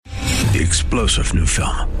The explosive new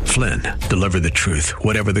film, Flynn, deliver the truth,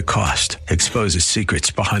 whatever the cost. Exposes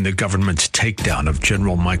secrets behind the government's takedown of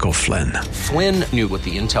General Michael Flynn. Flynn knew what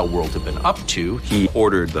the intel world had been up to. He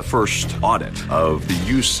ordered the first audit of the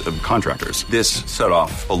use of contractors. This set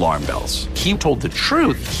off alarm bells. He told the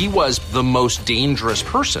truth. He was the most dangerous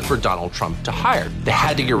person for Donald Trump to hire. They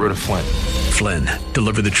had to get rid of Flynn. Flynn,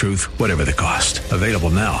 deliver the truth, whatever the cost. Available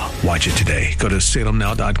now. Watch it today. Go to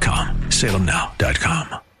salemnow.com.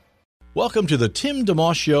 salemnow.com. Welcome to the Tim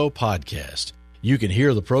DeMoss Show podcast. You can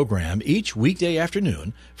hear the program each weekday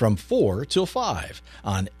afternoon from 4 till 5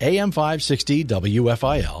 on AM 560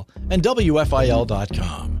 WFIL and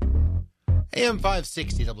WFIL.com. AM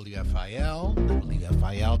 560 WFIL,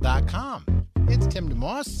 WFIL.com. It's Tim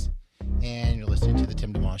DeMoss, and you're listening to the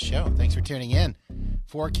Tim DeMoss Show. Thanks for tuning in.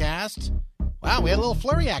 Forecast. Wow, we had a little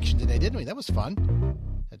flurry action today, didn't we? That was fun.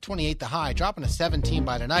 At 28 the high, dropping to 17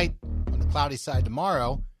 by tonight. On the cloudy side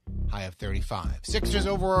tomorrow, high of 35. Sixers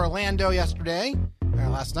over Orlando yesterday.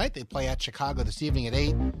 Last night they play at Chicago this evening at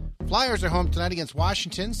 8. Flyers are home tonight against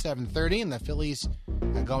Washington, 7:30, and the Phillies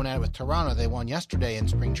are going at it with Toronto. They won yesterday in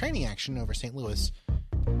spring training action over St. Louis,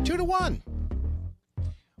 2-1.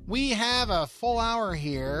 We have a full hour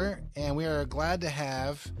here, and we are glad to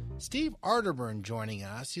have Steve Arterburn joining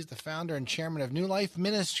us. He's the founder and chairman of New Life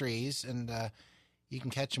Ministries, and you can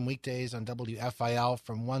catch him weekdays on WFIL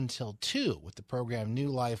from 1 till 2 with the program New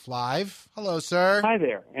Life Live. Hello, sir. Hi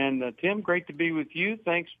there. And, Tim, great to be with you.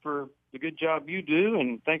 Thanks for the good job you do,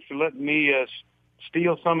 and thanks for letting me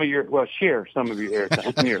share some of your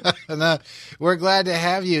airtime here. No, we're glad to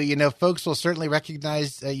have you. You know, folks will certainly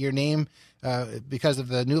recognize your name because of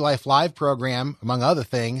the New Life Live program, among other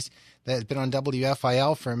things, that has been on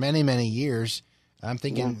WFIL for many, many years. I'm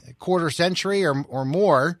thinking a quarter century or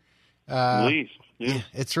more. At least. Yeah.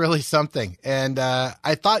 It's really something. And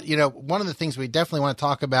I thought, you know, one of the things we definitely want to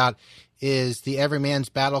talk about is the Every Man's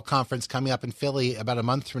Battle Conference coming up in Philly about a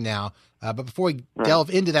month from now. But before we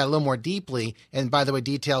delve into that a little more deeply, and by the way,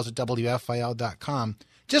 details at WFIL.com,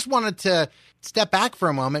 just wanted to step back for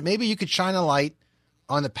a moment. Maybe you could shine a light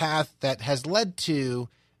on the path that has led to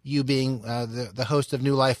you being the host of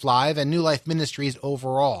New Life Live and New Life Ministries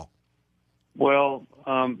overall. Well,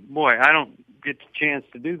 boy, I don't get the chance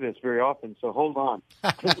to do this very often, so hold on.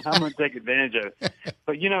 I'm going to take advantage of it.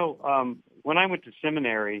 But, you know, when I went to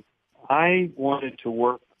seminary, I wanted to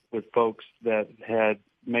work with folks that had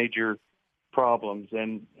major problems.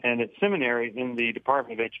 And at seminary, in the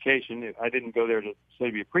Department of Education, I didn't go there to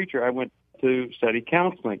study to be a preacher. I went to study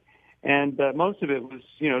counseling. And most of it was,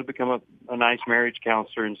 you know, to become a nice marriage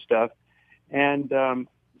counselor and stuff. And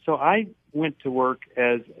so I went to work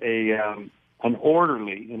as an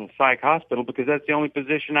orderly in a psych hospital because that's the only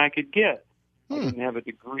position I could get. I didn't have a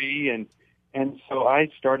degree, and so I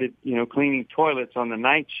started, you know, cleaning toilets on the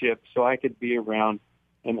night shift so I could be around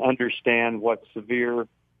and understand what severe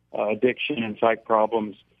addiction and psych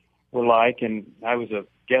problems were like. And I was a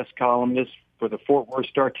guest columnist for the Fort Worth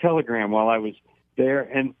Star-Telegram while I was there,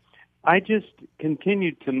 and I just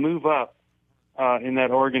continued to move up in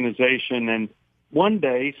that organization. And one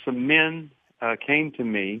day, some men came to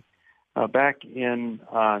me back in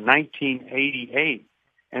 1988,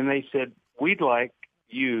 and they said, "We'd like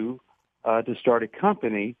you to start a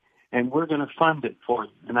company, and we're going to fund it for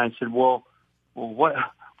you." And I said, well, what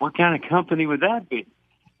kind of company would that be?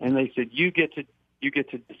 And they said, you get to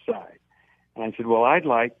decide. And I said, well, I'd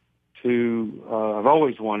like to. I've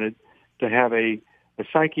always wanted to have a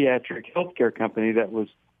psychiatric healthcare company that was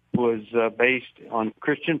based on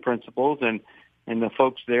Christian principles, and the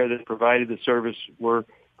folks there that provided the service were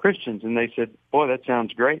Christians. And they said, boy, that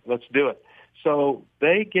sounds great. Let's do it. So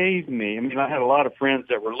they gave me, I had a lot of friends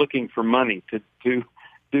that were looking for money to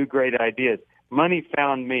do great ideas. Money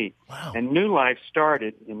found me. Wow. And New Life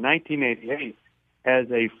started in 1988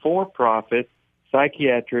 as a for-profit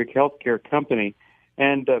psychiatric healthcare company.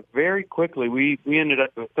 And very quickly, we ended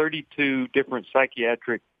up with 32 different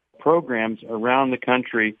psychiatric programs around the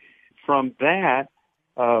country. From that,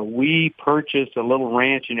 we purchased a little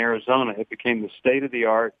ranch in Arizona. It became the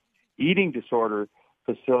state-of-the-art eating disorder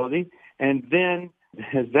facility. And then,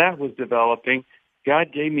 as that was developing,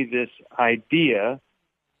 God gave me this idea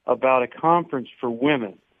about a conference for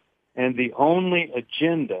women. And the only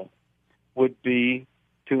agenda would be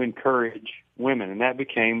to encourage women. And that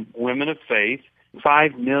became Women of Faith.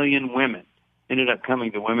 5 million women ended up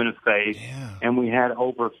coming to Women of Faith. Yeah. And we had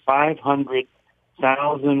over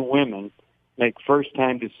 500,000 women make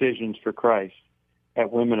first-time decisions for Christ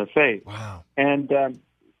at Women of Faith. Wow. And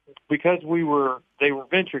because they were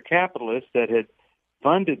venture capitalists that had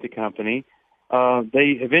funded the company,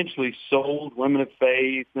 they eventually sold Women of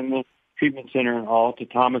Faith and the Treatment Center and all to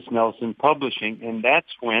Thomas Nelson Publishing, and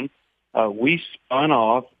that's when we spun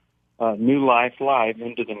off New Life Live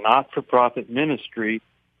into the not-for-profit ministry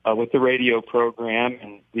with the radio program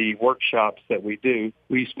and the workshops that we do.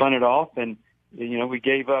 We spun it off, and we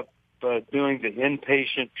gave up doing the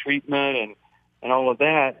inpatient treatment and all of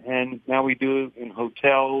that, and now we do it in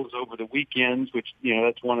hotels over the weekends, which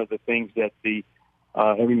that's one of the things that the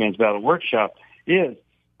Every Man's Battle workshop is.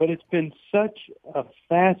 But it's been such a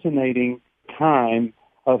fascinating time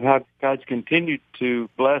of how God's continued to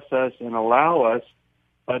bless us and allow us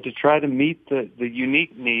to try to meet the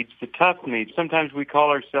unique needs, the tough needs. Sometimes we call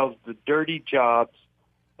ourselves the dirty jobs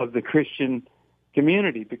of the Christian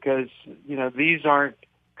community because, these aren't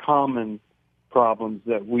common problems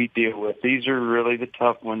that we deal with. These are really the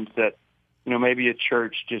tough ones that, maybe a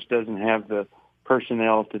church just doesn't have the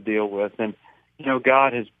personnel to deal with. And,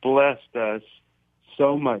 God has blessed us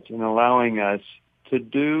so much in allowing us to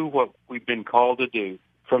do what we've been called to do.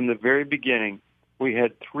 From the very beginning, we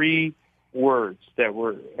had 3 words that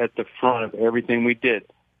were at the front of everything we did.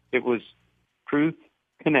 It was truth,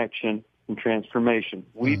 connection, and transformation.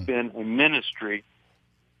 We've been a ministry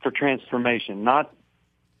for transformation, not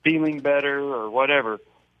feeling better or whatever,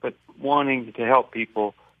 but wanting to help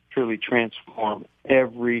people truly transform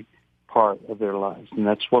every part of their lives. And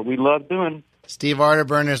that's what we love doing. Steve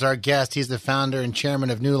Arterburn is our guest. He's the founder and chairman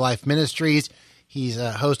of New Life Ministries. He's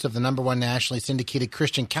a host of the #1 nationally syndicated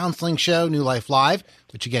Christian counseling show, New Life Live,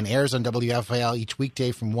 which again airs on WFIL each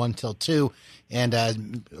weekday from 1 till 2. And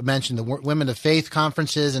mentioned the Women of Faith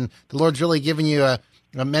conferences, and the Lord's really given you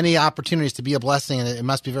many opportunities to be a blessing, and it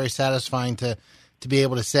must be very satisfying to be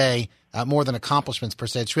able to say more than accomplishments per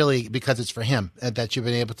se. It's really because it's for Him that you've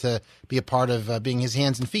been able to be a part of being His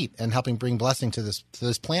hands and feet and helping bring blessing to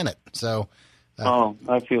this planet. So.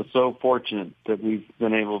 I feel so fortunate that we've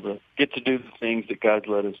been able to get to do the things that God's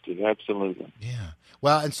led us to. Absolutely. Yeah.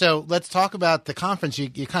 Well, and so let's talk about the conference. You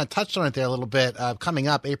kind of touched on it there a little bit. Coming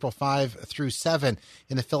up April 5 through 7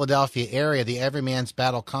 in the Philadelphia area, the Every Man's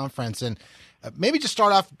Battle Conference. And maybe just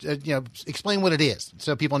start off, explain what it is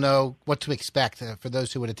so people know what to expect for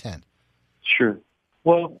those who would attend. Sure.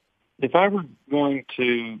 Well, if I were going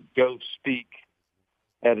to go speak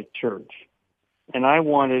at a church and I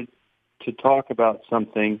wanted to talk about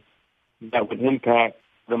something that would impact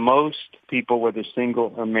the most people, whether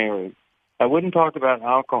single or married, I wouldn't talk about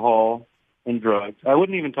alcohol and drugs. I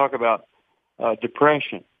wouldn't even talk about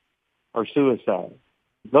depression or suicide.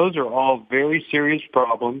 Those are all very serious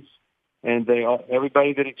problems, and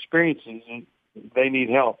everybody that experiences it, they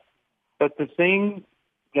need help. But the thing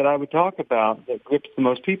that I would talk about that grips the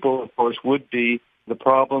most people, of course, would be the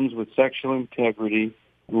problems with sexual integrity,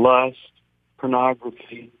 lust,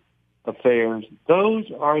 pornography, affairs. Those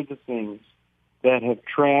are the things that have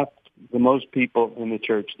trapped the most people in the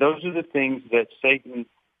church. Those are the things that Satan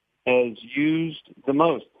has used the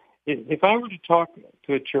most. If I were to talk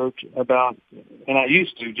to a church about, and I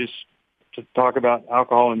used to just to talk about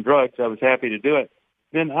alcohol and drugs, I was happy to do it,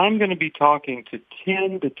 then I'm going to be talking to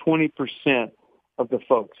 10 to 20% of the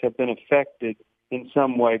folks have been affected in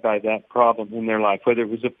some way by that problem in their life, whether it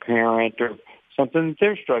was a parent or something that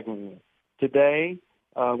they're struggling with. Today,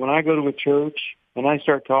 when I go to a church and I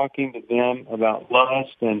start talking to them about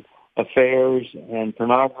lust and affairs and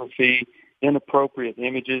pornography, inappropriate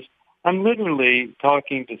images, I'm literally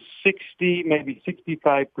talking to 60, maybe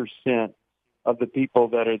 65% of the people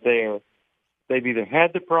that are there. They've either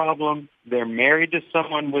had the problem, they're married to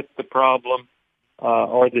someone with the problem,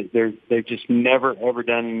 or they've just never, ever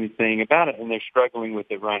done anything about it, and they're struggling with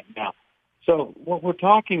it right now. So what we're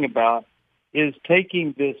talking about is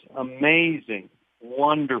taking this amazing,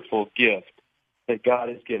 wonderful gift that God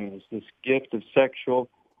has given us, this gift of sexual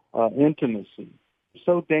intimacy.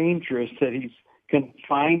 So dangerous that He's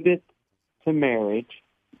confined it to marriage,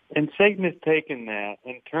 and Satan has taken that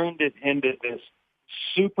and turned it into this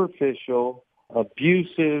superficial,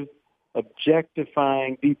 abusive,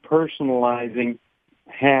 objectifying, depersonalizing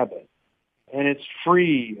habit. And it's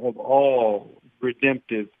free of all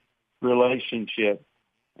redemptive relationship.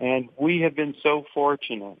 And we have been so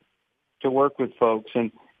fortunate to work with folks.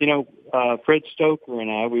 And, Fred Stoker and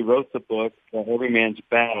I, we wrote the book, Every Man's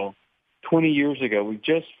Battle, 20 years ago. We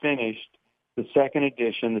just finished the second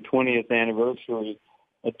edition, the 20th anniversary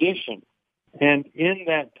edition. And in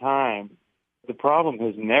that time, the problem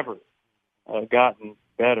has never gotten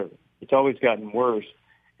better. It's always gotten worse.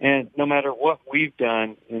 And no matter what we've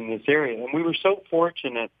done in this area, and we were so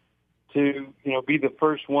fortunate to, be the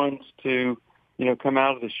first ones to, come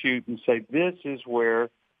out of the chute and say, this is where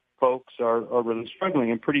folks are really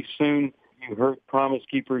struggling. And pretty soon you heard Promise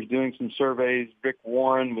Keepers doing some surveys. Rick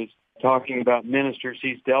Warren was talking about ministers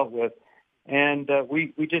he's dealt with. And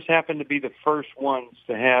we just happened to be the first ones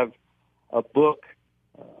to have a book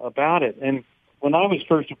about it. And when I was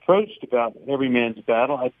first approached about Every Man's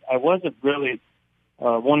Battle, I wasn't really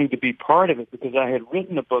wanting to be part of it because I had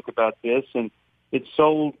written a book about this, and it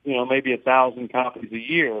sold, maybe 1,000 copies a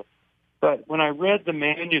year. But when I read the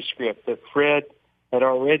manuscript that Fred had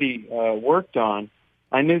already worked on,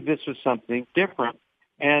 I knew this was something different.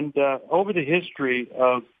 And over the history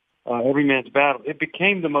of Every Man's Battle, it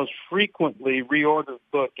became the most frequently reordered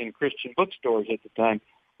book in Christian bookstores at the time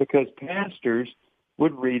because pastors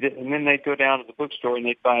would read it, and then they'd go down to the bookstore and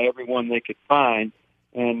they'd buy every one they could find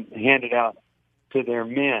and hand it out to their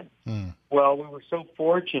men. Well, we were so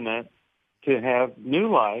fortunate to have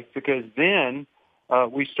New Life because then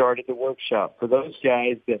we started the workshop for those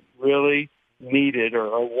guys that really needed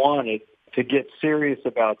or wanted to get serious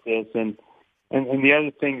about this. And the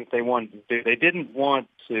other thing that they wanted to do, they didn't want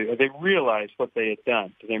to, they realized what they had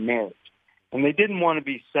done to their marriage. And they didn't want to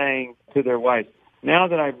be saying to their wives, now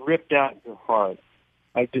that I've ripped out your heart,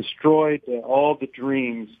 I've destroyed all the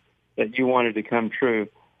dreams that you wanted to come true,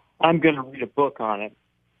 I'm going to read a book on it,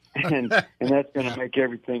 and that's going to make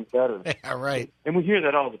everything better. Yeah, right. And we hear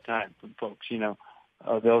that all the time from folks,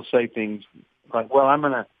 they'll say things like, well, I'm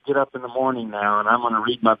going to get up in the morning now, and I'm going to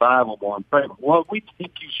read my Bible more and pray. Well, we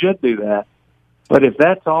think you should do that. But if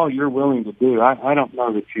that's all you're willing to do, I don't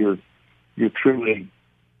know that you're truly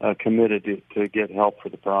committed to get help for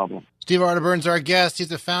the problem. Steve Arterburn's our guest. He's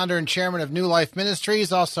the founder and chairman of New Life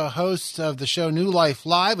Ministries, also host of the show New Life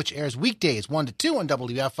Live, which airs weekdays 1 to 2 on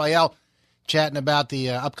WFIL, chatting about the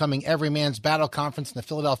upcoming Every Man's Battle Conference in the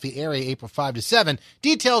Philadelphia area, April 5 to 7.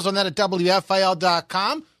 Details on that at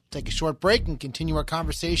WFIL.com. Take a short break and continue our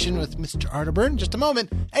conversation with Mr. Arterburn in just a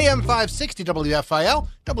moment. AM 560 WFIL,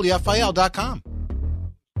 WFIL.com.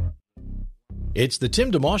 It's the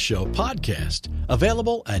Tim DeMoss Show podcast,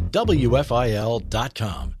 available at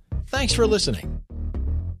WFIL.com. Thanks for listening.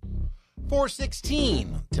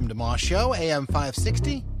 416, Tim DeMoss Show, AM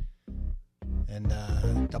 560, and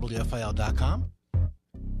WFIL.com.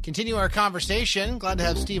 Continue our conversation. Glad to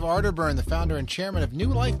have Steve Arterburn, the founder and chairman of New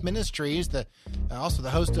Life Ministries, also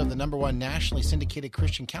the host of the #1 nationally syndicated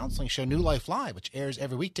Christian counseling show, New Life Live, which airs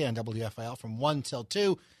every weekday on WFIL from 1 till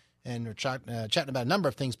 2. And we're chatting about a number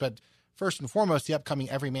of things, but first and foremost, the upcoming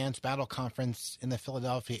Every Man's Battle Conference in the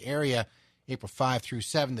Philadelphia area, April 5 through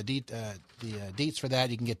 7. The dates for that,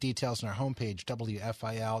 you can get details on our homepage,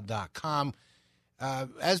 WFIL.com.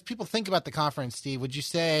 As people think about the conference, Steve, would you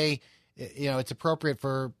say it's appropriate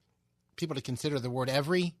for people to consider the word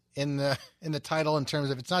 "every" in the title in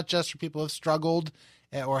terms of it's not just for people who have struggled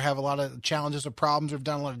or have a lot of challenges or problems or have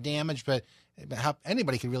done a lot of damage, but how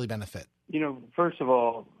anybody could really benefit? First of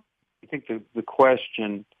all, I think the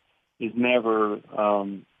question is never,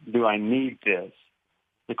 do I need this?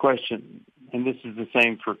 The question, and this is the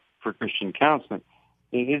same for Christian counseling,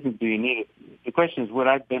 it isn't do you need it. The question is, would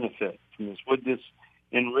I benefit from this? Would this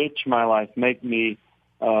enrich my life, make me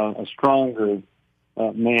a stronger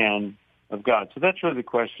man of God? So that's really the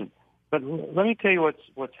question. But let me tell you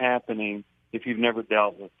what's happening if you've never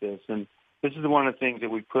dealt with this. And this is one of the things that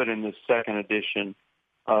we put in this second edition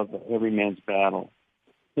of Every Man's Battle.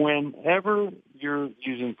 Whenever you're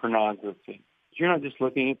using pornography, you're not just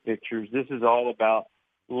looking at pictures. This is all about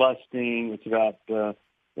lusting. It's about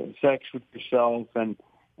sex with yourself. And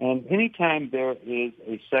anytime there is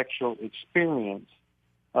a sexual experience,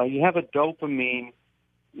 you have a dopamine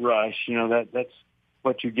rush. That's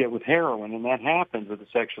what you get with heroin, and that happens with a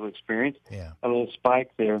sexual experience. Yeah. A little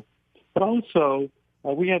spike there. But also,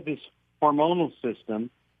 we have this hormonal system,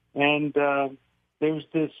 and there's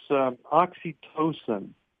this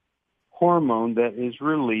oxytocin hormone that is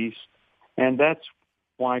released, and that's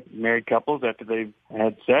why married couples, after they've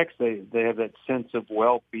had sex, they have that sense of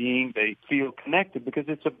well-being. They feel connected because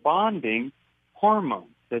it's a bonding hormone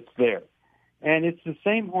that's there. And it's the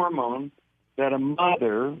same hormone that a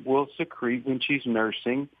mother will secrete when she's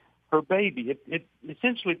nursing her baby. It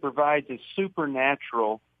essentially provides a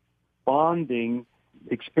supernatural bonding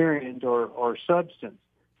experience or substance.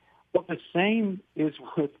 But the same is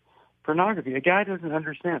with pornography. A guy doesn't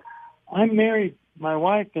understand. I married my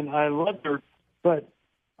wife and I love her, but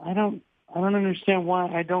I don't understand why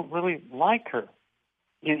I don't really like her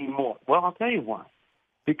anymore. Well, I'll tell you why.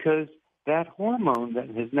 Because that hormone that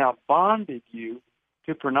has now bonded you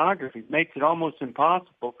to pornography makes it almost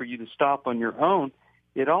impossible for you to stop on your own.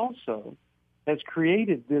 It also has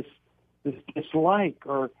created this dislike,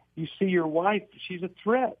 or you see your wife, she's a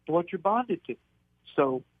threat to what you're bonded to.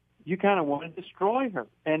 So you kind of want to destroy her.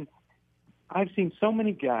 And I've seen so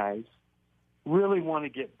many guys really want to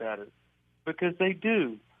get better because they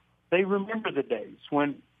do. They remember the days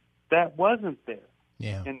when that wasn't there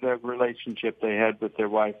in the relationship they had with their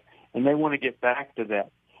wife, and they want to get back to that.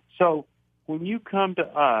 So when you come to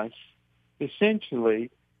us, essentially,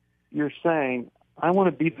 you're saying, I want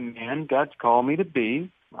to be the man God's called me to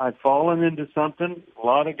be. I've fallen into something a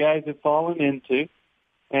lot of guys have fallen into,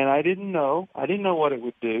 and I didn't know what it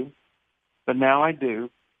would do, but now I do.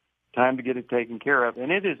 Time to get it taken care of.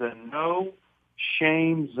 And it is a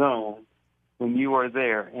no-shame zone when you are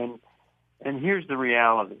there. And here's the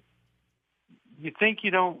reality. You think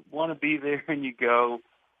you don't want to be there, and you go,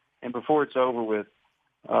 and before it's over with,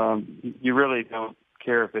 you really don't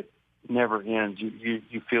care if it never ends.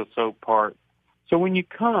 You feel so part. So when you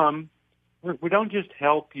come, we don't just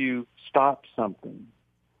help you stop something.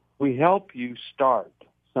 We help you start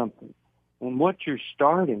something. And what you're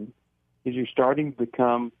starting is you're starting to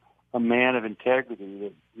become a man of integrity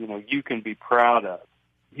that, you can be proud of.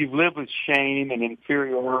 You've lived with shame and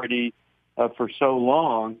inferiority for so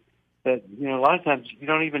long that, a lot of times you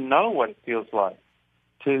don't even know what it feels like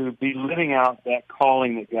to be living out that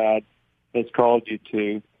calling that God has called you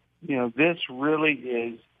to. This really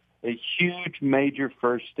is a huge, major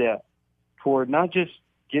first step toward not just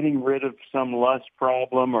getting rid of some lust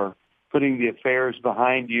problem or putting the affairs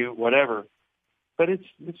behind you, whatever, but it's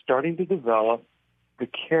starting to develop the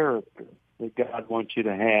character that God wants you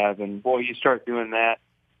to have. And boy, you start doing that.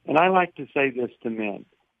 And I like to say this to men.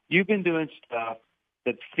 You've been doing stuff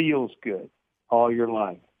that feels good all your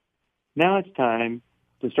life. Now it's time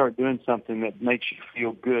to start doing something that makes you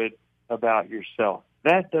feel good about yourself.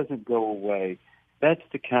 That doesn't go away. That's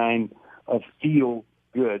the kind of feel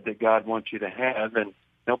good that God wants you to have, and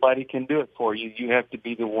nobody can do it for you. You have to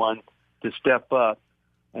be the one to step up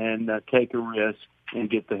and take a risk and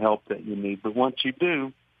get the help that you need. But once you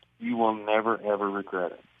do, you will never, ever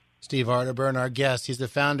regret it. Steve Arterburn, our guest. He's the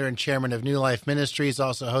founder and chairman of New Life Ministries,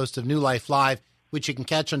 also host of New Life Live, which you can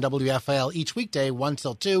catch on WFIL each weekday, 1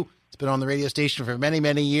 till 2. It's been on the radio station for many,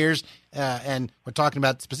 many years. And we're talking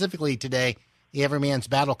about specifically today the Every Man's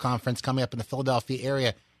Battle Conference coming up in the Philadelphia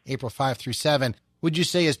area, April 5 through 7. Would you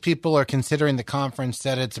say, as people are considering the conference,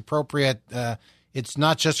 that it's appropriate? It's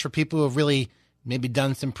not just for people who have really maybe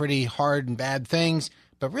done some pretty hard and bad things,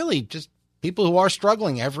 but really just people who are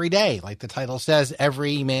struggling every day. Like the title says,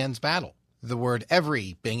 Every Man's Battle. The word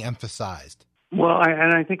every being emphasized. Well,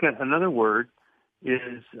 I think another word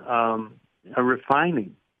is a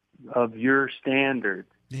refining of your standard.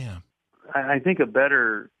 Yeah. I think a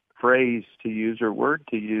better phrase to use or word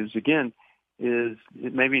to use, again, is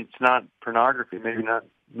maybe it's not pornography.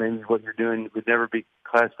 Maybe what you're doing would never be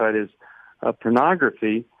classified as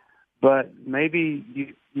pornography, but maybe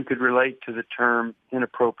you could relate to the term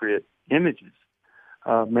inappropriate images.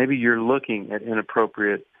 Maybe you're looking at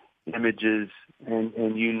inappropriate images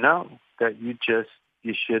and you know that you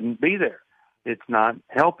shouldn't be there. It's not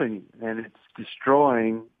helping you, and it's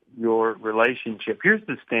destroying your relationship. Here's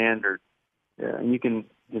the standard, and you can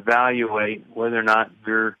evaluate whether or not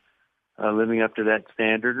you're living up to that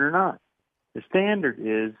standard or not. The standard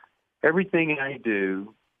is everything I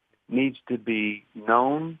do needs to be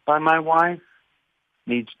known by my wife,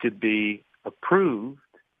 needs to be approved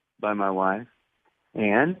by my wife,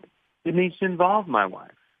 and it needs to involve my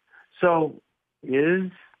wife. So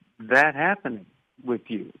is that happening with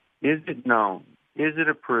you? Is it known? Is it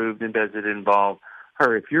approved? And does it involve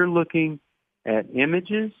her? If you're looking at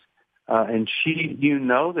images and you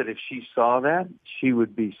know that if she saw that, she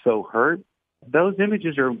would be so hurt, those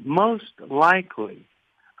images are most likely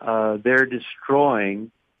they're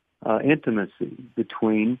destroying intimacy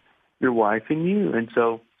between your wife and you. And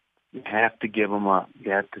so you have to give them up.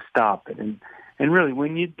 You have to stop it. And really,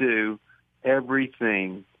 when you do,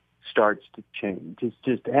 everything starts to change. It's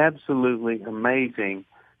just absolutely amazing.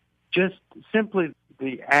 Just simply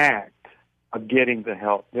the act of getting the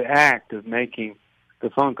help, the act of making the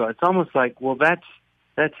phone call. It's almost like, well, that's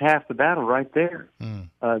half the battle right there.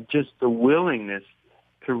 Just the willingness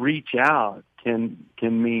to reach out can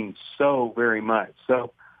mean so very much.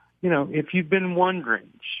 So, if you've been wondering,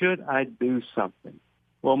 should I do something?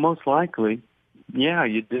 Well, most likely, yeah,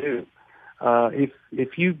 you do.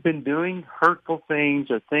 If you've been doing hurtful things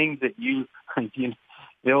or things that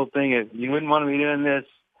the old thing is, you wouldn't want to be doing this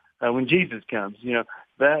when Jesus comes,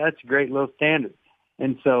 that's a great little standard.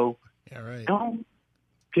 And so don't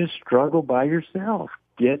just struggle by yourself.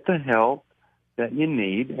 Get the help that you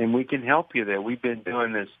need, and we can help you there. We've been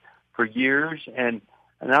doing this for years, and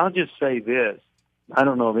I'll just say this. I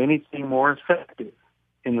don't know of anything more effective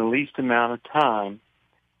in the least amount of time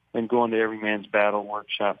than going to Every Man's Battle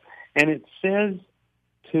workshop. And it says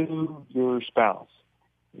to your spouse,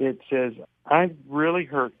 it says, I've really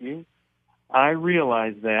hurt you. I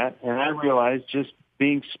realize that, and I realize just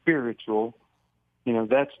being spiritual,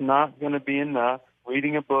 that's not going to be enough.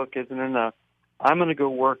 Reading a book isn't enough. I'm going to go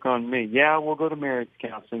work on me. Yeah, we'll go to marriage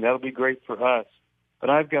counseling. That'll be great for us. But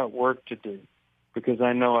I've got work to do because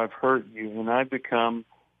I know I've hurt you, and I've become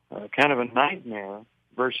kind of a nightmare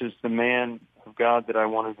versus the man of God that I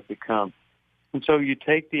wanted to become. And so you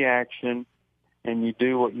take the action and you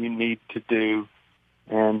do what you need to do,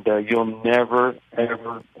 and you'll never,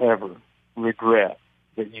 ever, ever regret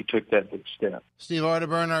that you took that big step. Steve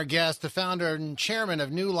Arterburn, our guest, the founder and chairman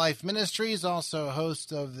of New Life Ministries, also a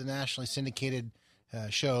host of the nationally syndicated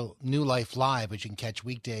show New Life Live, which you can catch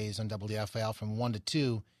weekdays on WFIL from 1 to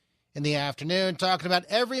 2 in the afternoon, talking about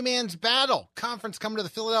Every Man's Battle. Conference coming to the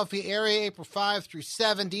Philadelphia area April 5 through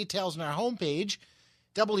 7. Details on our homepage,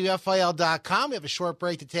 WFIL.com. We have a short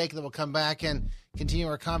break to take, and then we'll come back and continue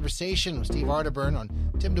our conversation with Steve Arterburn on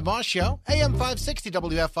Tim DeMoss Show, AM 560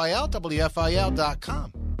 WFIL,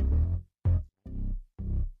 WFIL.com.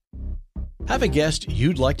 Have a guest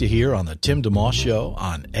you'd like to hear on the Tim DeMoss Show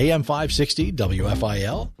on AM 560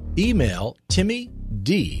 WFIL? Email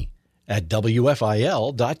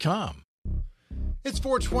timmyd@WFIL.com. It's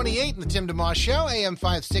 428 in the Tim DeMoss Show, AM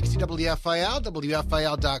 560 WFIL,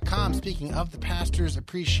 WFIL.com. Speaking of the Pastor's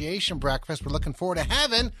Appreciation Breakfast, we're looking forward to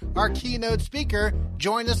having our keynote speaker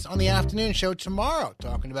join us on the afternoon show tomorrow,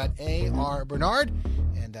 talking about A.R. Bernard.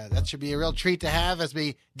 And that should be a real treat to have as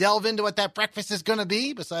we delve into what that breakfast is going to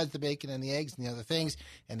be, besides the bacon and the eggs and the other things,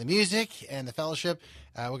 and the music and the fellowship.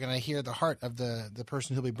 We're going to hear the heart of the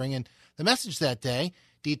person who'll be bringing the message that day.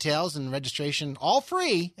 Details and registration all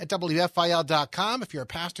free at WFIL.com. If you're a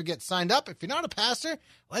pastor, get signed up. If you're not a pastor,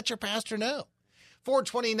 let your pastor know.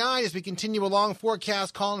 429 as we continue along,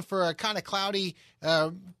 forecast calling for a kind of cloudy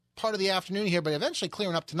part of the afternoon here, but eventually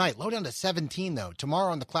clearing up tonight. Low down to 17, though.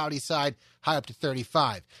 Tomorrow on the cloudy side, high up to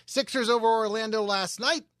 35. Sixers over Orlando last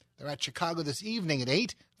night. They're at Chicago this evening at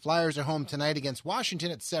 8. Flyers are home tonight against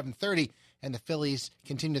Washington at 7:30. And the Phillies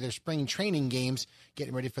continue their spring training games,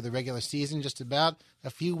 getting ready for the regular season, just about a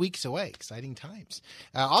few weeks away. Exciting times.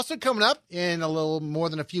 Also coming up in a little more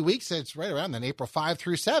than a few weeks, it's right around then, April 5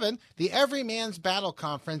 through 7, the Every Man's Battle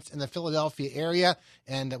Conference in the Philadelphia area.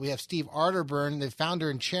 And we have Steve Arterburn, the founder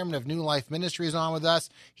and chairman of New Life Ministries, on with us.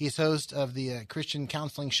 He's host of the Christian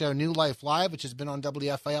counseling show New Life Live, which has been on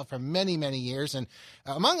WFIL for many, many years. And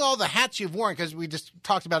among all the hats you've worn, because we just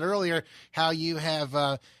talked about earlier how you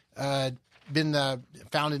have been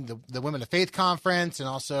founded the Women of Faith Conference and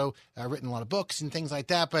also written a lot of books and things like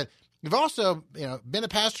that. But you've also been a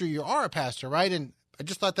pastor. You are a pastor, right? And I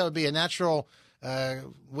just thought that would be a natural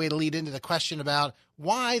way to lead into the question about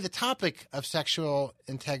why the topic of sexual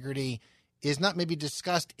integrity is not maybe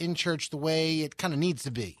discussed in church the way it kind of needs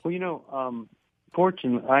to be. Well,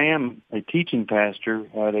 fortunately, I am a teaching pastor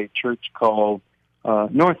at a church called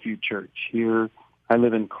Northview Church here. I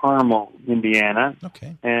live in Carmel, Indiana,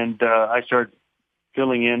 okay. And I started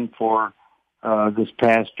filling in for this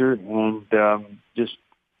pastor and just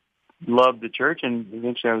loved the church, and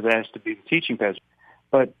eventually I was asked to be the teaching pastor.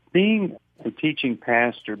 But being a teaching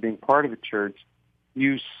pastor, being part of a church,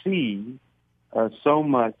 you see so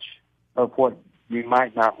much of what you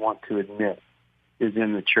might not want to admit is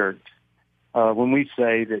in the church. When we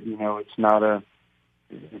say that, it's not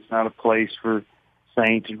a place for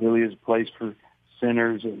saints, it really is a place for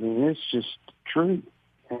sinners. I mean, it's just true.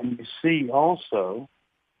 And you see also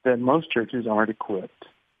that most churches aren't equipped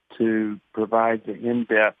to provide the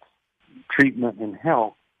in-depth treatment and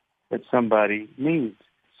help that somebody needs.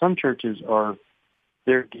 Some churches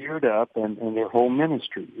they're geared up and their whole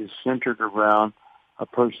ministry is centered around a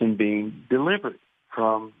person being delivered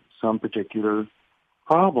from some particular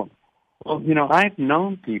problem. Well, I've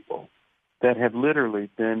known people that have literally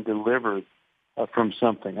been delivered from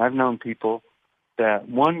something. I've known people that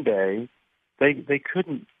one day they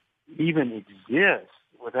couldn't even exist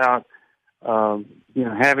without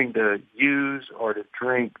having to use or to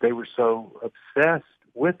drink. They were so obsessed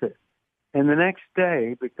with it, and the next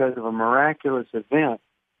day, because of a miraculous event,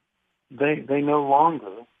 they no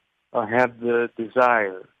longer have the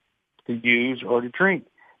desire to use or to drink.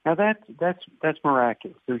 Now that's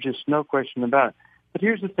miraculous. There's just no question about it. But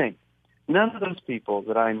here's the thing: none of those people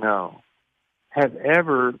that I know have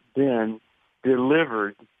ever been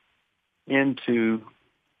delivered into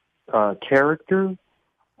character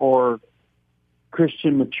or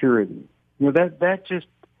Christian maturity. That just,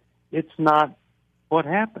 it's not what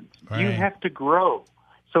happens. Right. You have to grow.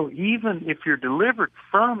 So even if you're delivered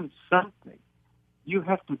from something, you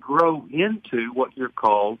have to grow into what you're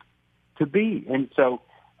called to be. And so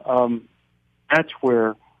that's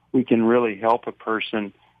where we can really help a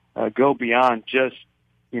person go beyond just,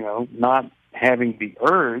 not having the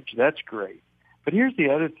urge. That's great. But here's the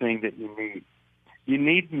other thing that you need. You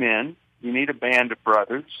need men. You need a band of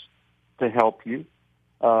brothers to help you.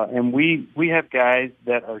 And we have guys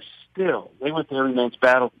that are still, they went to Every Man's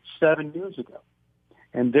Battle 7 years ago,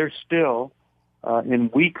 and they're still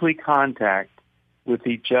in weekly contact with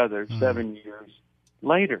each other 7 years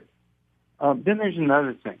later. Then there's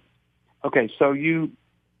another thing. Okay, so you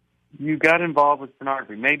got involved with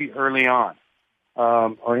pornography, maybe early on,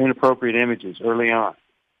 or inappropriate images early on.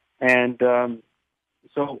 And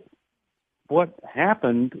so what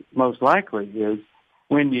happened most likely is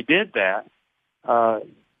when you did that,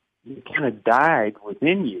 it kind of died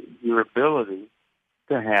within you, your ability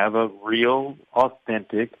to have a real,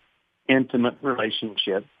 authentic, intimate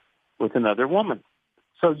relationship with another woman.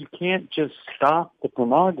 So you can't just stop the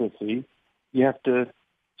pornography. You have to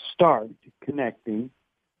start connecting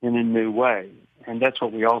in a new way, and that's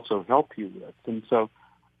what we also help you with. And so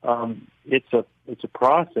it's a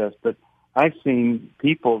process. But I've seen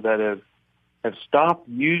people that have stopped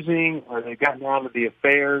using, or they've gotten out of the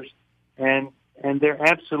affairs, and they're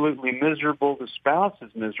absolutely miserable. The spouse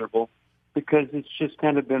is miserable because it's just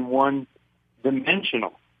kind of been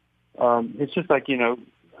one-dimensional. It's just like,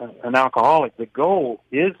 an alcoholic. The goal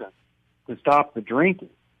isn't to stop the drinking.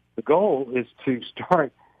 The goal is to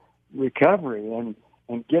start recovery and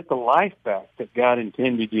get the life back that God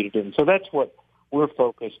intended you to do. And so that's what we're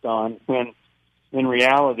focused on, when in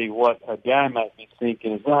reality what a guy might be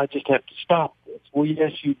thinking is, well, I just have to stop this. Well,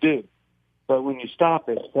 yes, you do. But when you stop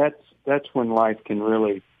it, that's when life can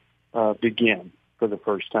really begin for the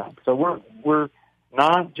first time. So we're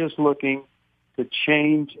not just looking to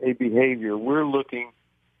change a behavior. We're looking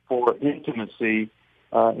for intimacy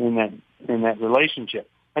in that relationship.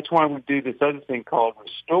 That's why we do this other thing called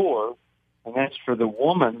Restore, and that's for the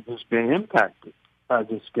woman who's been impacted by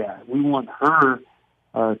this guy. We want her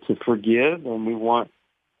to forgive, and we want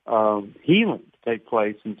healing to take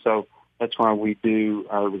place. And so that's why we do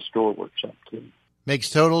our Restore workshop too.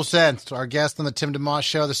 Makes total sense. Our guest on the Tim DeMoss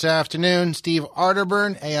Show this afternoon, Steve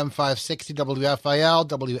Arterburn, AM 560 WFIL,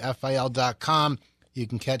 WFIL.com. You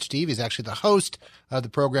can catch Steve. He's actually the host of the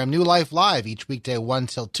program New Life Live each weekday 1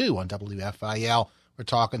 till 2 on WFIL. We're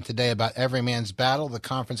talking today about Every Man's Battle, the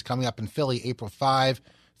conference coming up in Philly, April 5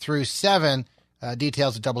 through 7.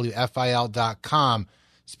 Details at WFIL.com.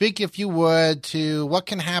 Speak, if you would, to what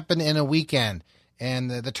can happen in a weekend and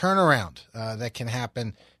the turnaround that can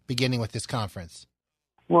happen beginning with this conference.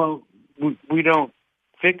 Well, we don't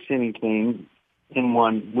fix anything in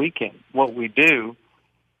one weekend. What we do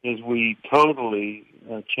is we totally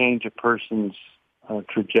change a person's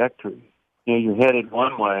trajectory. You're headed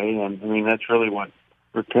one way, and I mean that's really what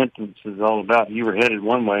repentance is all about. You were headed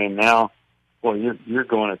one way, and now, well, you're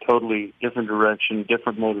going a totally different direction,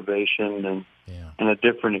 different motivation, and a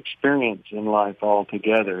different experience in life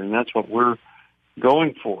altogether. And that's what we're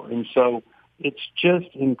going for. And so it's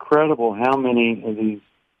just incredible how many of these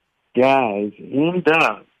guys end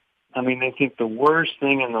up, I mean, they think the worst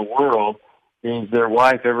thing in the world is their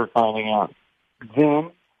wife ever finding out.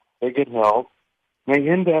 Then they get help. They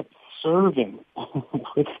end up serving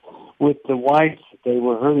with the wife that they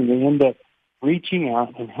were hurting. They end up reaching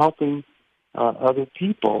out and helping other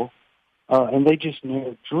people, and they just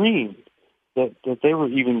never dreamed that they were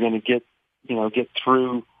even going to get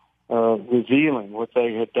through revealing what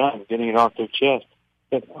they had done, getting it off their chest.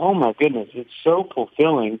 But oh my goodness, it's so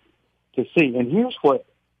fulfilling to see. And here's what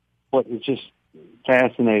is just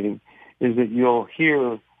fascinating is that you'll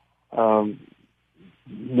hear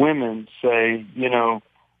women say,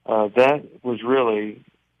 that was really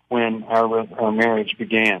when our marriage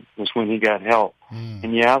began, was when he got help.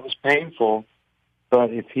 And yeah, it was painful,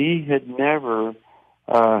 but if he had never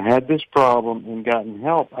had this problem and gotten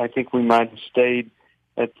help, I think we might have stayed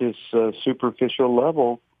at this superficial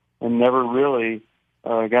level and never really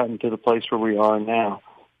gotten to the place where we are now.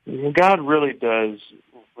 God really does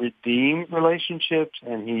redeem relationships,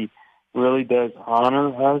 and he really does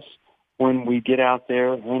honor us when we get out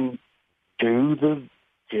there and do the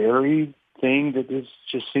very thing that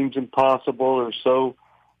just seems impossible or so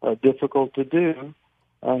difficult to do.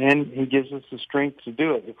 And he gives us the strength to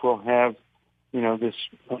do it if we'll have, this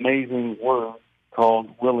amazing word called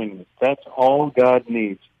willingness. That's all God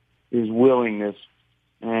needs is willingness,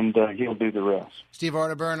 and he'll do the rest. Steve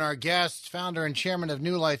Arterburn, our guest, founder and chairman of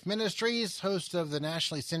New Life Ministries, host of the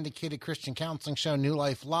nationally syndicated Christian counseling show New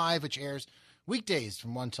Life Live, which airs weekdays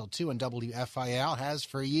from 1 till 2 on WFIL. Has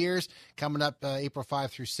for years. Coming up April 5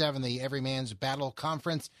 through 7, the Everyman's Battle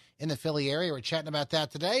Conference in the Philly area. We're chatting about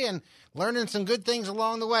that today and learning some good things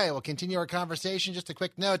along the way. We'll continue our conversation. Just a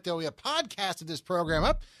quick note, though, we have podcasted this program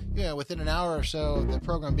up within an hour or so of the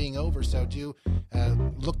program being over. So do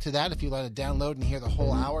look to that if you want to download and hear the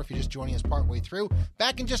whole hour, if you're just joining us partway through.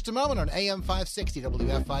 Back in just a moment on AM 560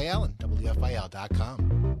 WFIL and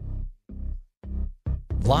WFIL.com.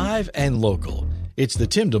 Live and local. It's the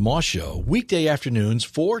Tim DeMoss Show, weekday afternoons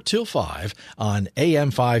 4 till 5 on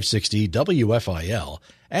AM 560 WFIL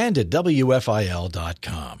and at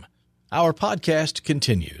WFIL.com. Our podcast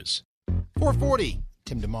continues. 440,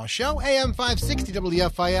 Tim DeMoss Show, AM 560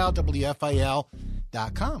 WFIL,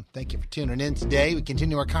 WFIL.com. Thank you for tuning in today. We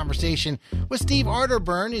continue our conversation with Steve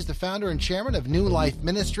Arterburn. He's the founder and chairman of New Life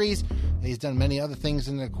Ministries. He's done many other things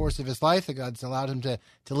in the course of his life that God's allowed him to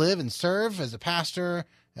live and serve as a pastor,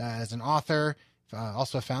 as an author,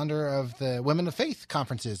 also a founder of the Women of Faith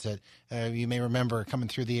conferences that you may remember coming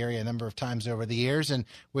through the area a number of times over the years. And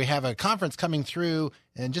we have a conference coming through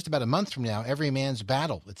in just about a month from now, Every Man's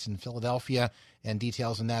Battle. It's in Philadelphia, and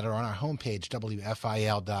details on that are on our homepage,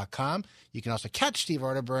 WFIL.com. You can also catch Steve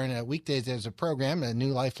Arterburn weekdays. There's a program,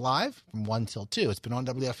 New Life Live, from 1 till 2. It's been on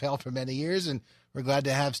WFIL for many years, and we're glad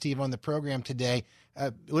to have Steve on the program today.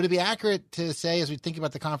 Would it be accurate to say, as we think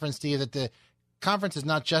about the conference, Steve, that the conference is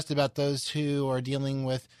not just about those who are dealing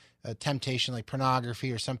with temptation like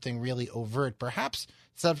pornography or something really overt, perhaps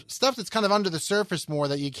stuff that's kind of under the surface more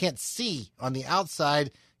that you can't see on the outside,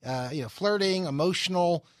 flirting,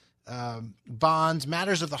 emotional bonds,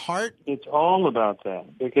 matters of the heart? It's all about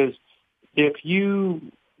that, because if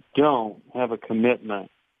you don't have a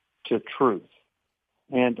commitment to truth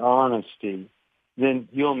and honesty, then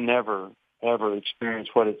you'll never, ever experience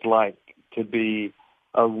what it's like to be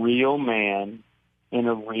a real man in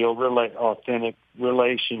a real, authentic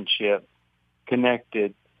relationship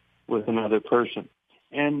connected with another person.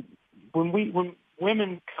 And when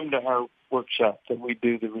women come to our workshop that we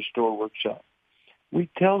do, the Restore workshop, we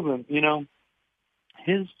tell them,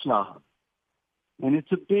 his job, and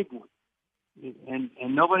it's a big one,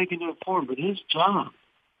 and nobody can do it for him, but his job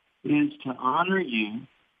is to honor you,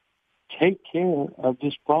 take care of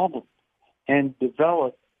this problem, and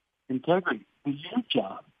develop integrity. But your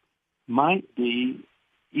job might be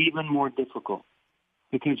even more difficult,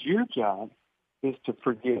 because your job is to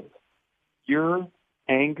forgive. Your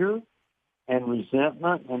anger and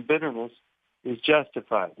resentment and bitterness is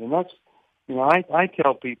justified. And that's, I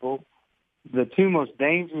tell people the two most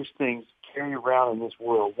dangerous things to carry around in this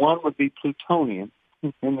world, one would be plutonium,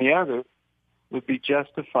 and the other would be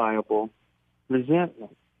justifiable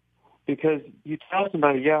resentment. Because you tell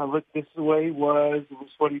somebody, look, this is the way he was, and this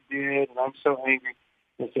is what he did, and I'm so angry.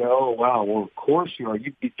 They say, oh, wow, well, of course you are.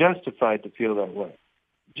 You'd be justified to feel that way.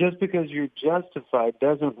 Just because you're justified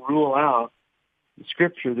doesn't rule out the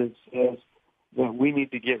scripture that says that we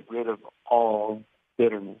need to get rid of all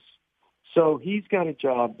bitterness. So he's got a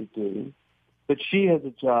job to do, but she has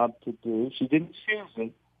a job to do. She didn't choose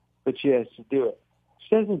it, but she has to do it.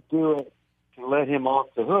 She doesn't do it to let him off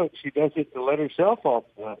the hook. She does it to let herself off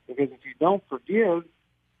the hook, because if you don't forgive,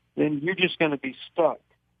 then you're just going to be stuck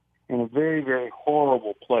in a very, very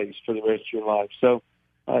horrible place for the rest of your life. So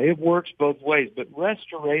it works both ways, but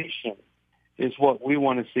restoration is what we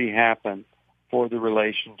want to see happen for the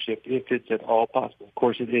relationship, if it's at all possible. Of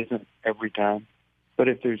course, it isn't every time, but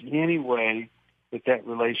if there's any way that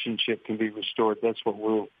relationship can be restored, that's what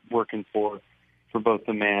we're working for both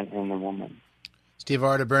the man and the woman. Steve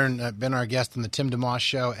Arterburn, been our guest on the Tim DeMoss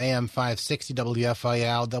Show, AM 560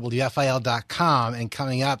 WFIL, WFIL.com, and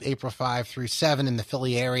coming up April 5 through 7 in the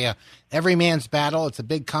Philly area, Every Man's Battle. It's a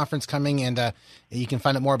big conference coming, and you can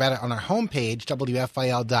find out more about it on our homepage,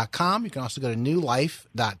 WFIL.com. You can also go to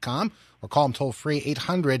newlife.com or call them toll-free,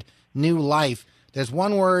 800-NEW-LIFE. There's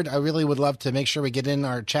one word I really would love to make sure we get in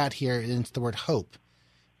our chat here, and it's the word hope,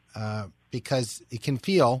 because it can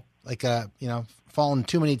feel like, fallen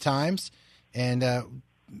too many times. And I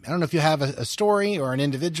don't know if you have a story or an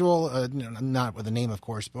individual, not with a name, of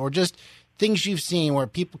course, or just things you've seen where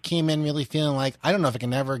people came in really feeling like, I don't know if I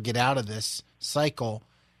can ever get out of this cycle,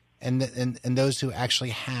 and those who actually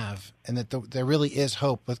have, and that there really is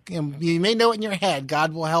hope. You may know it in your head,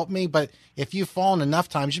 God will help me, but if you've fallen enough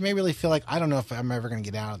times, you may really feel like, I don't know if I'm ever going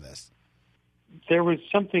to get out of this. There was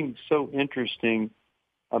something so interesting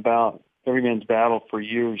about Every Man's Battle for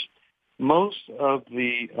years. Most of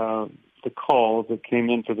the calls that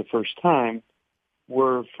came in for the first time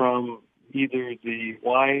were from either the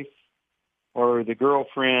wife or the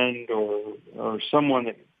girlfriend or someone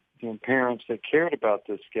that, parents that cared about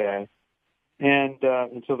this guy.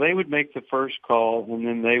 And so they would make the first call, and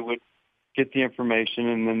then they would get the information,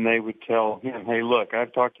 and then they would tell him, hey, look,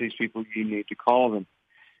 I've talked to these people. You need to call them.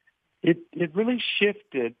 It really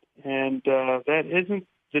shifted, and that isn't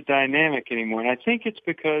the dynamic anymore. And I think it's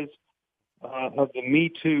because of the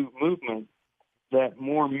Me Too movement that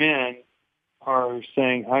more men are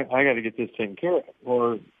saying, I got to get this taken care of,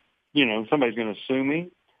 or, somebody's going to sue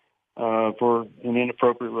me for an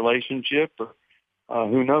inappropriate relationship, or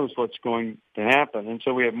who knows what's going to happen. And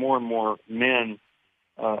so we have more and more men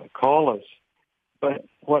call us. But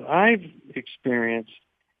what I've experienced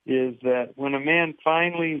is that when a man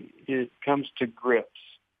finally comes to grips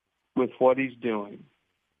with what he's doing,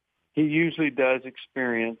 he usually does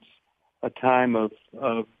experience a time of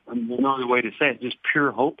another way to say it, just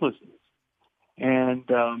pure hopelessness. And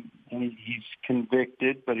he's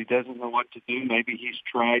convicted, but he doesn't know what to do. Maybe he's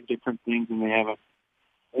tried different things and they haven't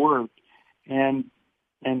worked. And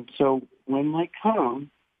so when they come,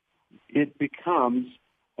 it becomes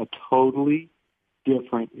a totally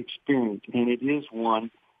different experience, and it is one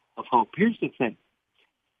of hope. Here's the thing.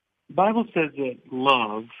 The Bible says that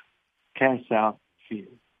love casts out fear.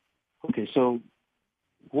 Okay, so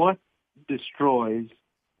what destroys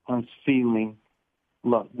us feeling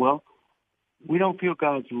love? Well, we don't feel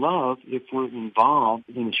God's love if we're involved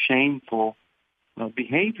in a shameful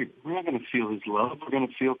behavior. We're not going to feel his love. We're going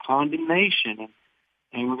to feel condemnation,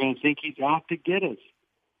 and we're going to think he's out to get us.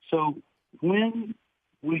 So when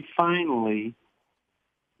we finally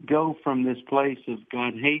go from this place of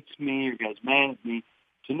God hates me or God's mad at me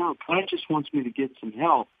to no, God just wants me to get some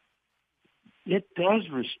help, it does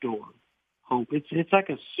restore hope. It's like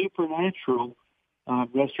a supernatural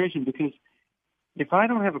restoration, because if I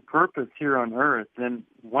don't have a purpose here on earth, then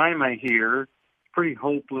why am I here? Pretty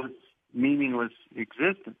hopeless, meaningless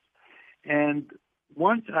existence. And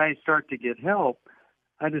once I start to get help,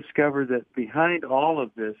 I discover that behind all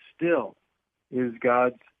of this still is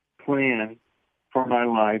God's plan for my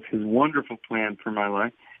life, his wonderful plan for my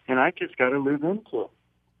life, and I just got to live into it.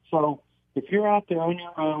 So if you're out there on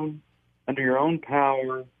your own, under your own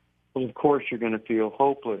power, well, of course you're going to feel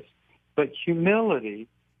hopeless. But humility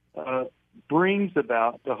brings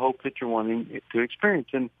about the hope that you're wanting to experience.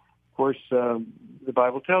 And, of course, the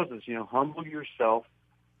Bible tells us, humble yourself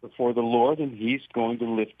before the Lord, and he's going to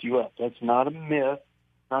lift you up. That's not a myth,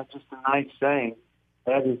 not just a nice saying.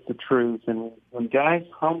 That is the truth. And when guys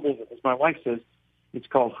humble, as my wife says, it's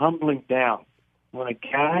called humbling down. When a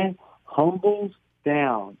guy humbles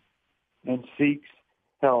down and seeks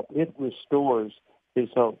help, it restores his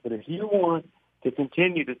hope. But if you want to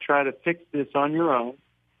continue to try to fix this on your own,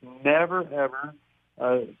 never, ever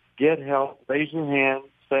get help, raise your hand,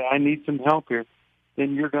 say, I need some help here,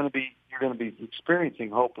 then you're going to be experiencing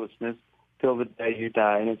hopelessness till the day you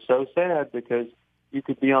die. And it's so sad, because you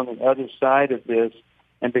could be on the other side of this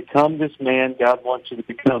and become this man God wants you to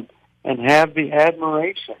become and have the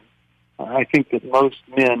admiration I think that most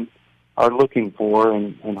men are looking for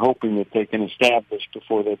and hoping that they can establish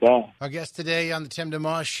before they die. Our guest today on the Tim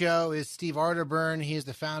DeMoss Show is Steve Arterburn. He is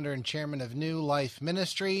the founder and chairman of New Life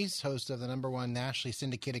Ministries, host of the #1 nationally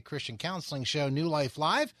syndicated Christian counseling show, New Life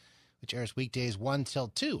Live, which airs weekdays 1 till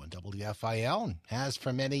 2 on WFIL and has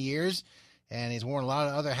for many years. And he's worn a lot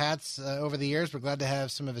of other hats over the years. We're glad to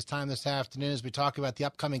have some of his time this afternoon as we talk about the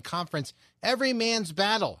upcoming conference, Every Man's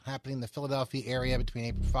Battle, happening in the Philadelphia area between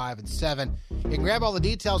April 5 and 7. You can grab all the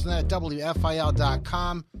details on that at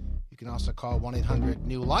WFIL.com. You can also call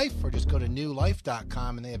 1-800-NEW-LIFE or just go to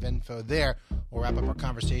newlife.com, and they have info there. We'll wrap up our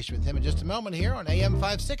conversation with him in just a moment here on AM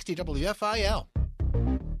 560 WFIL.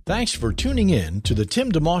 Thanks for tuning in to the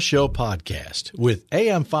Tim DeMoss Show podcast with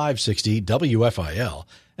AM 560 WFIL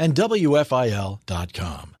and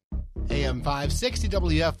WFIL.com. AM 560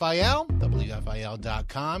 WFIL,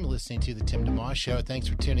 WFIL.com, listening to the Tim DeMoss Show. Thanks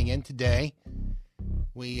for tuning in today.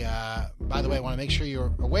 We, by the way, want to make sure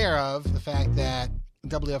you're aware of the fact that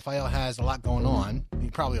WFIL has a lot going on. You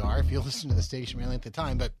probably are if you listen to the station mainly at the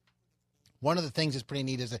time. But one of the things that's pretty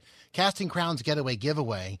neat is a Casting Crowns Getaway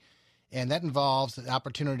giveaway. And that involves the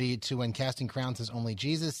opportunity to win Casting Crowns' Only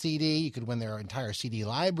Jesus CD. You could win their entire CD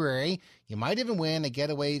library. You might even win a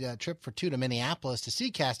getaway trip for 2 to Minneapolis to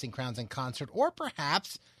see Casting Crowns in concert, or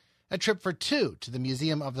perhaps a trip for 2 to the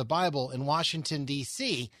Museum of the Bible in Washington,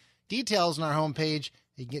 D.C. Details on our homepage.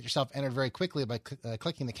 You can get yourself entered very quickly by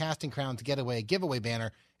clicking the Casting Crowns Getaway giveaway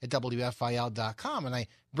banner at WFIL.com. And I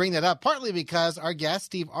bring that up partly because our guest,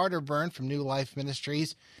 Steve Arterburn from New Life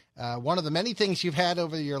Ministries, one of the many things you've had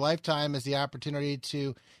over your lifetime is the opportunity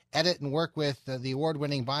to edit and work with the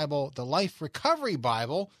award-winning Bible, the Life Recovery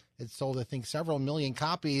Bible. It's sold, I think, several million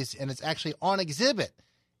copies, and it's actually on exhibit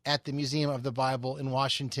at the Museum of the Bible in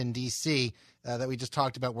Washington, D.C., that we just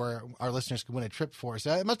talked about, where our listeners can win a trip for.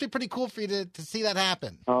 So it must be pretty cool for you to see that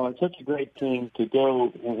happen. Oh, it's such a great thing to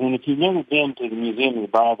go. And if you've never been to the Museum of the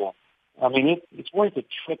Bible, I mean, it's worth a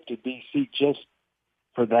trip to D.C. just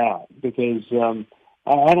for that, because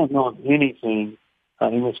I don't know of anything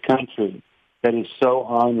in this country that is so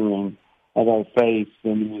honoring of our faith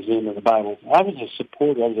than the Museum of the Bible. I was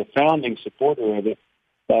a founding supporter of it.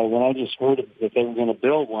 When I just heard that they were going to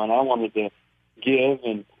build one, I wanted to give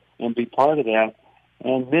and be part of that.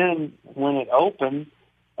 And then when it opened,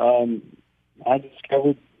 I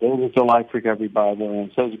discovered there was a Life Recovery Bible.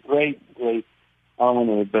 And so it's a great, great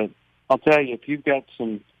honor. But I'll tell you, if you've got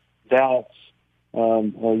some doubts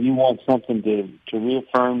or you want something to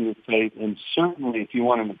reaffirm your faith, and certainly if you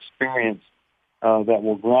want an experience that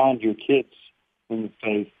will ground your kids in the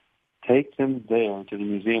faith, take them there to the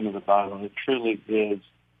Museum of the Bible. It truly is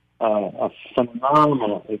a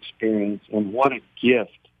phenomenal experience, and what a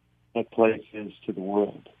gift that place is to the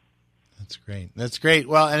world. That's great. That's great.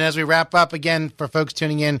 Well, and as we wrap up, again, for folks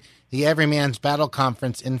tuning in, the Every Man's Battle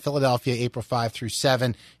Conference in Philadelphia, April 5 through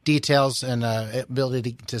 7. Details and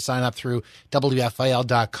ability to sign up through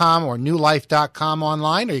WFIL.com or newlife.com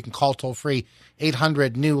online, or you can call toll-free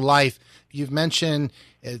 800-NEW-LIFE. You've mentioned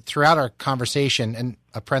throughout our conversation, and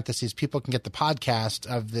parentheses, people can get the podcast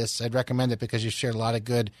of this. I'd recommend it because you've shared a lot of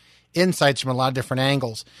good insights from a lot of different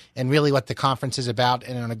angles, and really what the conference is about,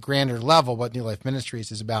 and on a grander level, what New Life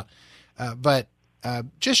Ministries is about. But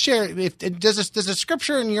just share, does a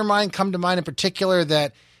scripture in your mind come to mind in particular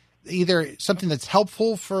that either something that's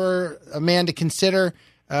helpful for a man to consider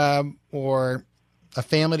or a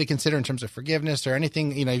family to consider in terms of forgiveness or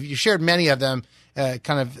anything? You know, you shared many of them,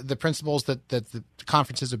 kind of the principles that the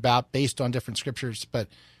conference is about based on different scriptures. But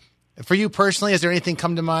for you personally, is there anything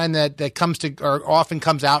come to mind that comes to, or often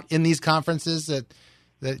comes out in these conferences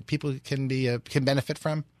that people can benefit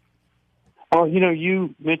from? Well, you know,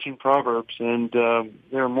 you mentioned Proverbs, and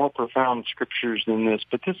there are more profound scriptures than this,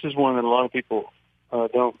 but this is one that a lot of people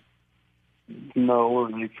don't know,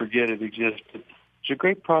 or they forget it exists. But it's a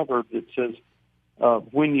great proverb that says,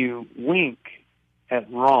 when you wink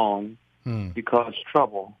at wrong, you cause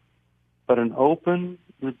trouble, but an open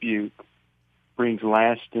rebuke brings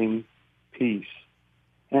lasting peace.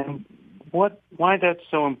 And why that's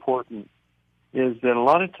so important is that a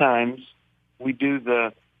lot of times we do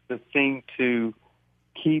the thing to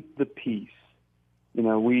keep the peace. You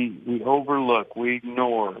know, we overlook, we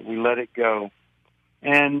ignore, we let it go.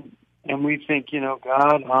 And we think, you know,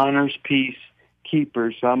 God honors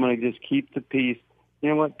peacekeepers, so I'm going to just keep the peace. You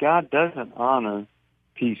know what? God doesn't honor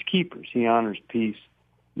peacekeepers. He honors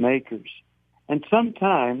peacemakers. And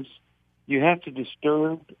sometimes you have to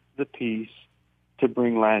disturb the peace to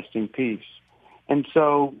bring lasting peace. And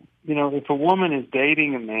so, you know, if a woman is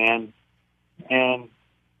dating a man and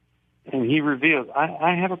he reveals,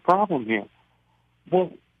 I have a problem here,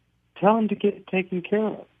 well, tell him to get it taken care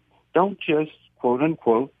of. Don't just, quote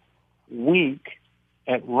unquote, wink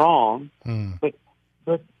at wrong, but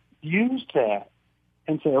use that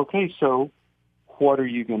and say, okay, so what are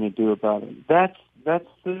you going to do about it? That's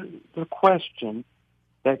the question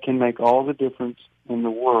that can make all the difference in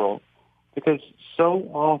the world, because so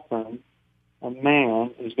often a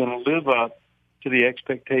man is going to live up to the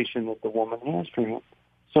expectation that the woman has for him.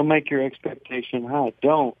 So make your expectation high.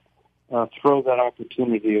 Don't throw that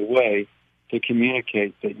opportunity away to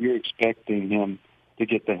communicate that you're expecting him to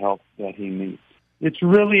get the help that he needs. It's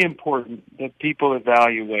really important that people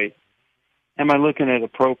evaluate, am I looking at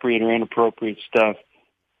appropriate or inappropriate stuff?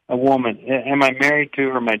 A woman, am I married to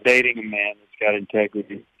or am I dating a man that's got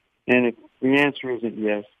integrity? And if the answer isn't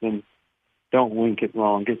yes, then don't wink it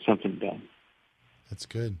wrong. Get something done. That's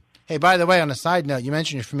good. Hey, by the way, on a side note, you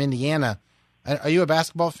mentioned you're from Indiana. Are you a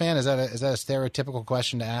basketball fan? Is that a stereotypical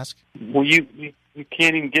question to ask? Well, you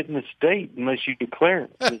can't even get in the state unless you declare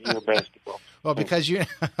that you're a basketball. Well, because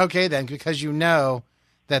because you know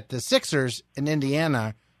that the Sixers in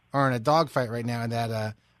Indiana are in a dogfight right now, and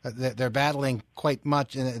that they're battling quite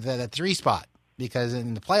much in the 3 spot, because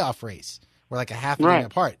in the playoff race we're like a half a game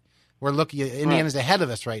apart. We're looking at Indiana's ahead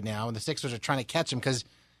of us right now, and the Sixers are trying to catch them, because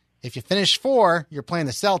if you finish 4, you're playing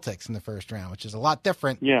the Celtics in the first round, which is a lot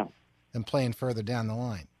different than playing further down the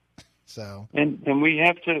line. So and we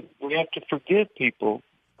have to forgive people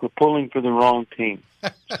who are pulling for the wrong team.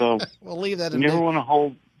 So we'll leave that. You never want to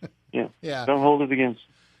hold. Don't hold it against.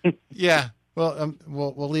 Yeah. Well,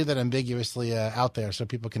 we'll leave that ambiguously out there so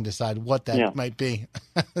people can decide what that might be.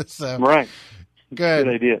 So right. Good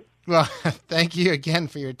idea. Well, thank you again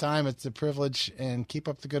for your time. It's a privilege, and keep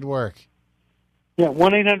up the good work. Yeah,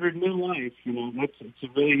 1-800-NEW-LIFE. You know, it's a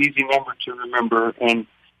really easy number to remember, and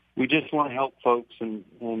we just want to help folks, and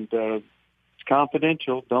it's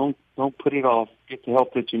confidential. Don't put it off. Get the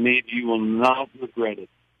help that you need. You will not regret it.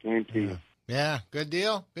 Guarantee you. Yeah, good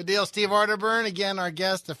deal. Good deal. Steve Arterburn, again, our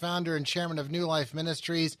guest, the founder and chairman of New Life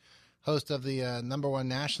Ministries, host of the #1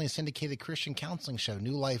 nationally syndicated Christian counseling show,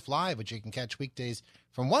 New Life Live, which you can catch weekdays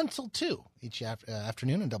from 1 till 2 each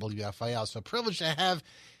afternoon on WFIL. So privileged to have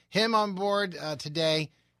him on board today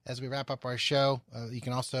as we wrap up our show. You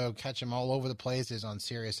can also catch him all over the place. He's on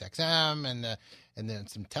Sirius XM and then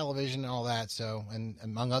some television and all that. So, and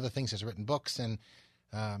among other things, has written books and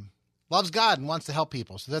loves God and wants to help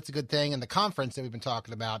people. So that's a good thing. And the conference that we've been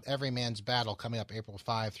talking about, Every Man's Battle, coming up April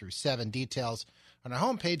 5 through 7. Details on our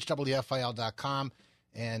homepage, WFIL.com.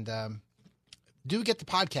 And do get the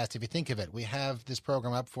podcast if you think of it. We have this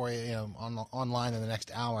program up for you, online in the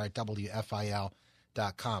next hour at WFIL.com.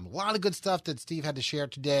 A lot of good stuff that Steve had to share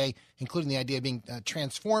today, including the idea of being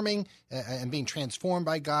transforming and being transformed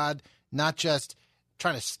by God, not just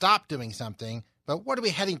trying to stop doing something, but what are we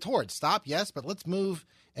heading towards? Stop, yes, but let's move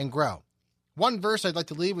and grow. One verse I'd like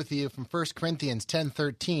to leave with you from 1 Corinthians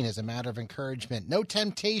 10:13 as a matter of encouragement. No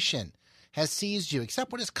temptation has seized you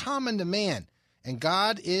except what is common to man, and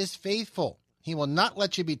God is faithful. He will not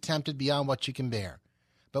let you be tempted beyond what you can bear.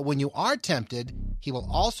 But when you are tempted, he will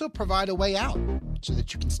also provide a way out so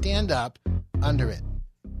that you can stand up under it.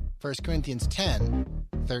 1 Corinthians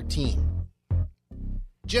 10:13.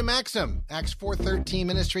 Jim Axum, Acts 4:13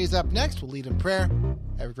 Ministries, up next. We'll lead in prayer.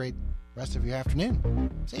 Have a great rest of your afternoon.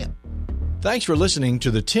 See ya. Thanks for listening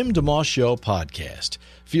to the Tim DeMoss Show podcast.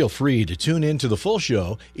 Feel free to tune in to the full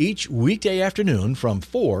show each weekday afternoon from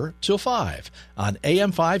 4 till 5 on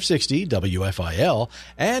AM 560 WFIL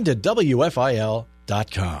and at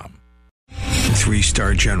WFIL.com.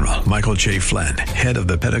 3-star General Michael J. Flynn, head of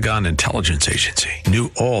the Pentagon Intelligence Agency, knew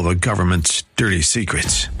all the government's dirty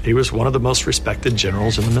secrets. He was one of the most respected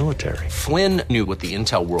generals in the military. Flynn knew what the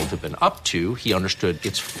intel world had been up to. He understood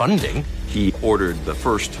its funding. He ordered the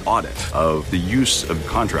first audit of the use of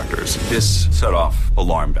contractors. This set off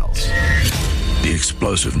alarm bells. The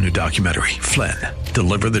explosive new documentary, Flynn,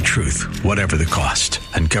 Deliver the Truth, Whatever the Cost,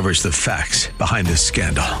 uncovers the facts behind this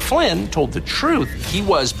scandal. Flynn told the truth. He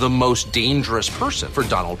was the most dangerous person for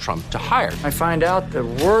Donald Trump to hire. I find out the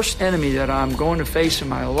worst enemy that I'm going to face in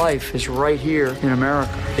my life is right here in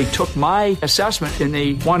America. They took my assessment and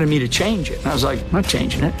they wanted me to change it. And I was like, I'm not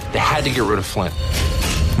changing it. They had to get rid of Flynn.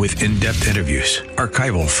 With in-depth interviews,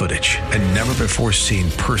 archival footage, and never-before-seen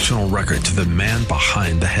personal records of the man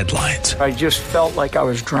behind the headlines. I just felt like I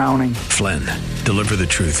was drowning. Flynn, Deliver the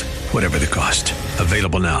Truth, Whatever the Cost.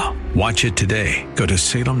 Available now. Watch it today. Go to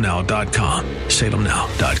salemnow.com.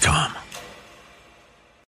 salemnow.com.